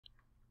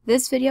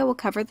This video will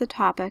cover the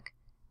topic,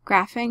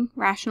 graphing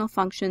rational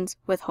functions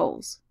with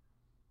holes.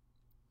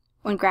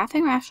 When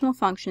graphing rational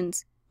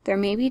functions, there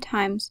may be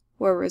times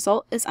where a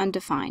result is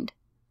undefined.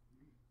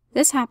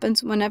 This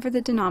happens whenever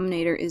the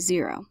denominator is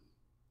 0.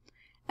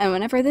 And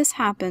whenever this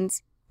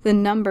happens, the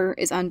number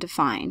is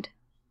undefined.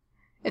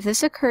 If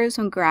this occurs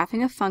when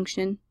graphing a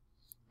function,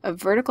 a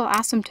vertical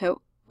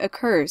asymptote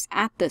occurs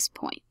at this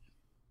point.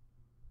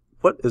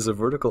 What is a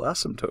vertical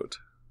asymptote?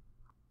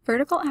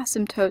 Vertical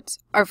asymptotes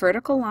are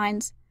vertical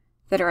lines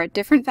that are at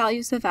different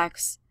values of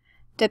x,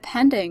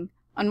 depending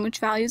on which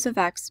values of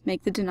x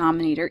make the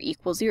denominator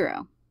equal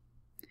 0.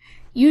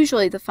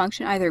 Usually the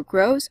function either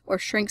grows or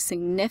shrinks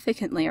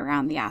significantly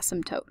around the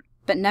asymptote,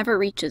 but never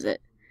reaches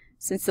it,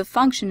 since the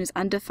function is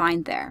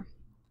undefined there.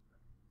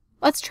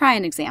 Let's try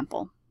an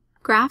example.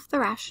 Graph the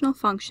rational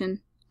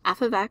function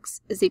f of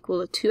x is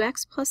equal to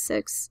 2x plus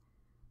 6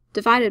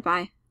 divided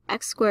by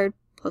x squared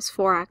plus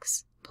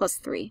 4x plus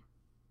 3.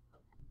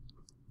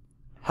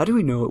 How do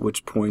we know at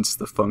which points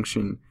the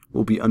function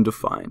will be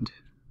undefined?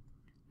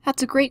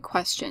 That's a great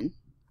question.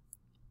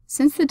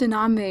 Since the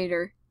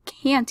denominator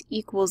can't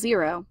equal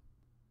 0,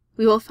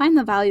 we will find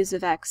the values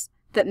of x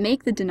that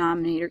make the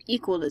denominator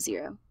equal to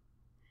 0.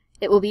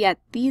 It will be at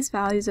these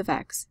values of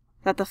x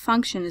that the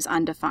function is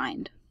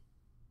undefined.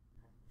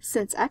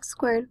 Since x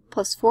squared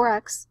plus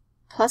 4x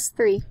plus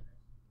 3,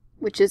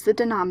 which is the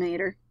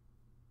denominator,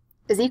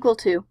 is equal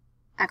to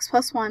x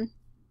plus 1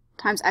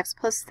 times x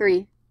plus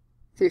 3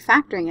 through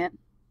factoring it,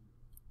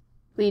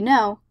 we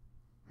know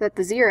that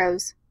the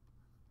zeros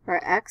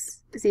are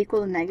x is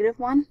equal to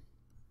 -1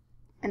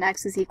 and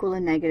x is equal to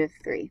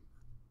 -3.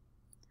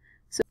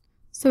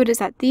 So it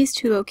is at these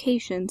two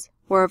locations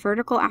where a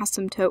vertical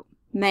asymptote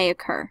may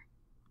occur.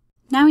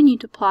 Now we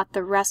need to plot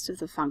the rest of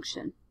the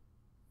function.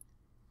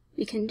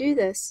 We can do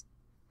this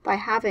by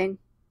having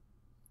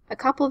a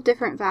couple of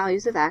different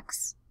values of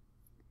x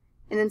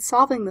and then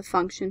solving the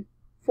function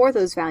for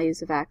those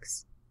values of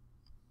x.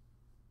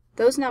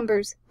 Those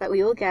numbers that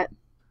we will get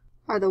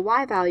are the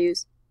y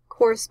values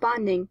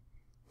corresponding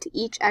to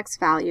each x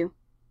value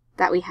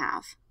that we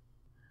have.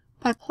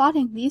 By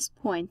plotting these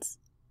points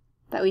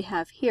that we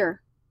have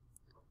here,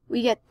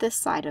 we get this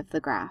side of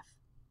the graph.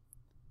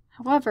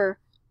 However,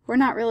 we're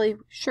not really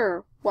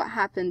sure what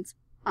happens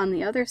on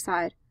the other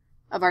side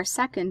of our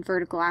second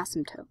vertical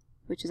asymptote,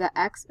 which is at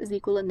x is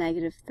equal to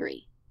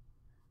 -3.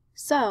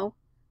 So,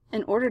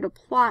 in order to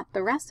plot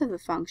the rest of the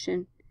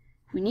function,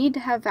 we need to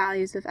have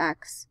values of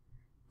x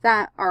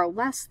that are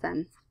less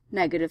than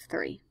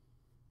 -3.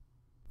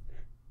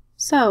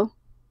 So,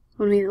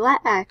 when we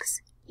let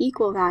x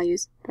equal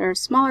values that are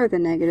smaller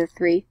than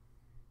 -3,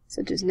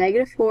 such as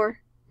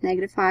 -4,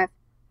 -5,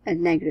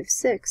 and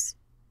 -6,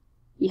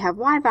 we have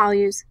y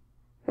values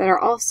that are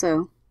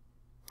also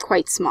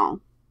quite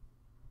small.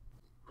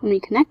 When we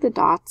connect the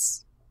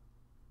dots,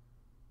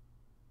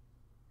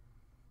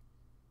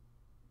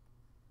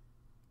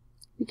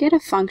 we get a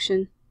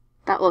function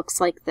that looks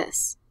like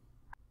this.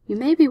 You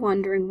may be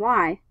wondering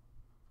why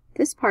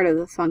this part of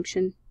the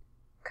function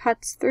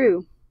cuts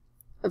through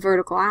a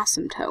vertical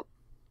asymptote.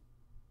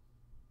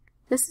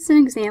 This is an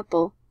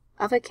example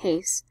of a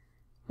case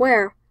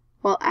where,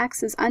 while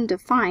x is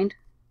undefined,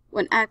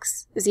 when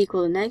x is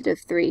equal to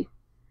 -3,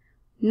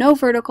 no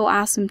vertical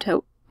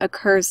asymptote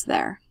occurs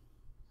there.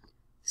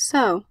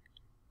 So,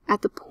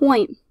 at the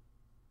point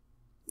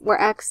where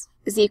x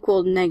is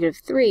equal to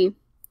 -3,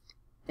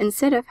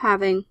 instead of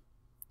having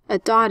a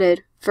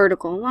dotted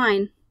vertical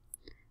line,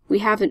 we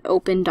have an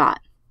open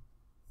dot.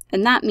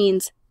 And that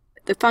means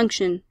the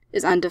function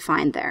is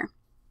undefined there.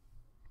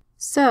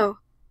 So,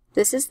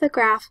 this is the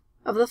graph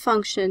of the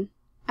function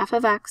f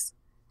of x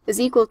is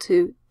equal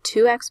to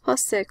 2x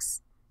plus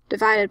 6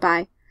 divided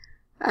by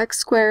x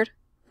squared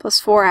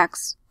plus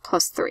 4x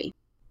plus 3.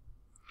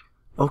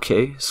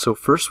 Okay, so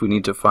first we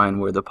need to find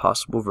where the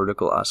possible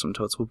vertical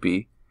asymptotes will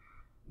be.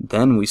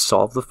 Then we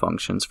solve the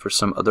functions for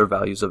some other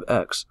values of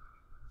x,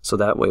 so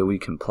that way we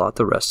can plot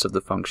the rest of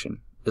the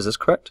function. Is this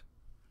correct?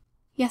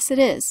 Yes, it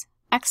is.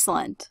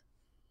 Excellent.